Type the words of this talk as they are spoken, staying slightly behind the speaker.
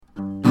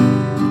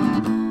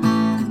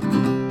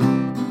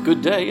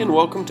Good day and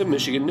welcome to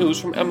Michigan News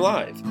from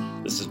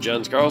MLive. This is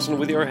Jens Carlson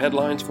with your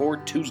headlines for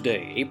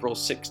Tuesday, April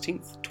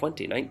 16th,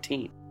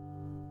 2019.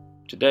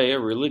 Today, a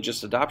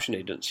religious adoption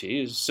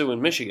agency is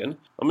suing Michigan.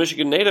 A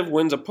Michigan native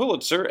wins a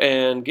Pulitzer,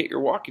 and get your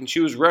walking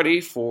shoes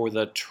ready for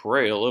the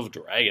Trail of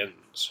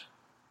Dragons.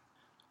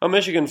 A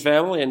Michigan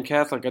family and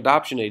Catholic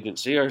adoption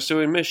agency are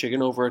suing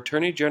Michigan over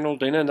Attorney General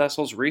Dana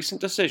Nessel's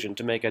recent decision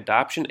to make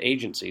adoption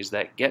agencies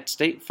that get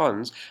state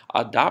funds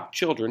adopt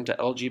children to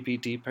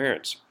LGBT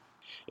parents.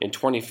 In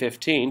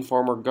 2015,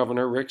 former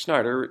Governor Rick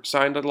Snyder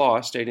signed a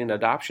law stating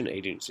adoption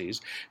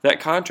agencies that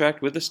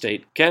contract with the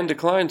state can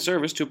decline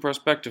service to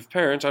prospective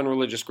parents on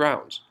religious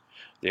grounds.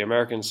 The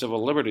American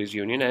Civil Liberties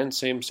Union and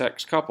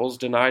same-sex couples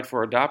denied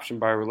for adoption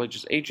by a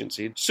religious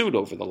agency sued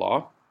over the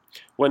law.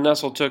 When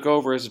Nessel took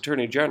over as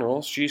Attorney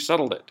General, she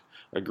settled it,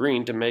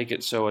 agreeing to make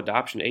it so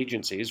adoption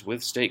agencies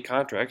with state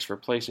contracts for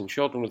placing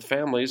children with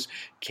families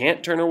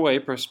can't turn away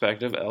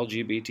prospective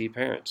LGBT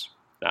parents.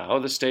 Now,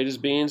 the state is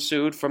being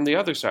sued from the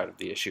other side of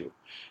the issue,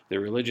 the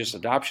religious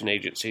adoption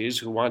agencies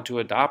who want to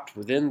adopt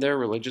within their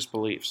religious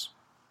beliefs.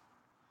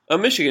 A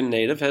Michigan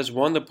native has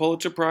won the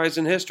Pulitzer Prize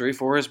in History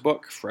for his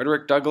book,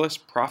 Frederick Douglass,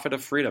 Prophet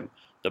of Freedom.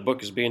 The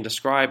book is being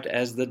described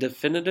as the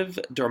definitive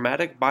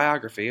dramatic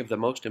biography of the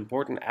most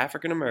important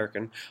African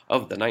American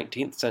of the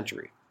 19th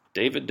century.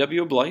 David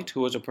W. Blight,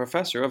 who was a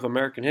professor of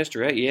American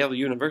history at Yale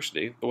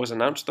University, was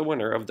announced the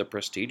winner of the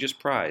prestigious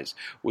prize,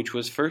 which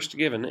was first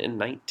given in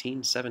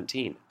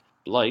 1917.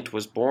 Blight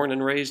was born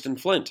and raised in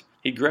Flint.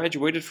 He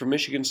graduated from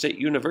Michigan State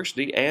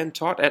University and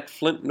taught at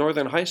Flint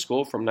Northern High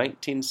School from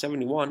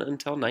 1971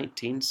 until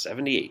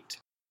 1978.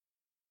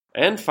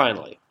 And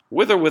finally,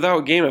 with or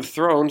without Game of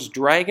Thrones,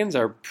 dragons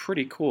are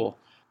pretty cool.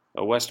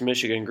 A West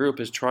Michigan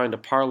group is trying to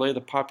parlay the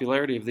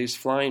popularity of these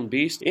flying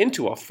beasts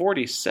into a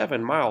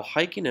 47-mile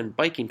hiking and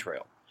biking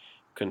trail.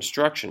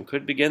 Construction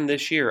could begin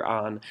this year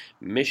on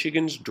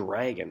Michigan's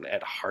Dragon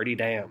at Hardy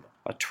Dam,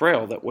 a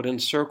trail that would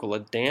encircle a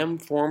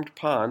dam-formed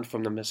pond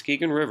from the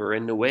Muskegon River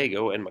in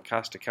Newaygo and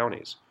Mecosta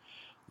counties.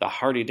 The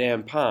Hardy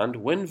Dam pond,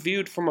 when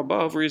viewed from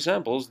above,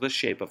 resembles the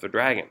shape of a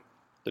dragon.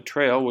 The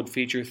trail would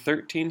feature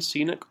 13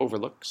 scenic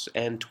overlooks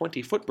and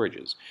 20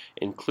 footbridges,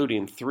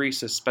 including 3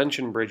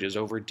 suspension bridges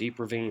over deep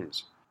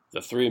ravines. The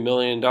 $3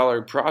 million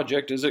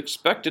project is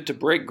expected to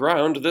break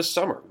ground this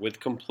summer, with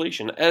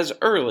completion as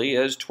early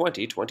as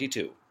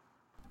 2022.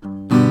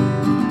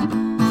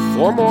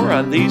 For more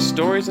on these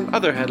stories and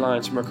other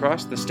headlines from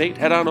across the state,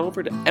 head on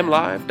over to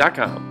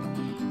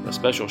mlive.com. A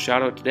special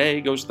shout out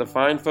today goes to the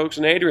fine folks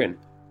in Adrian.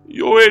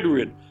 Yo,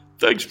 Adrian,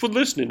 thanks for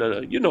listening.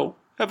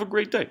 Have a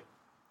great day.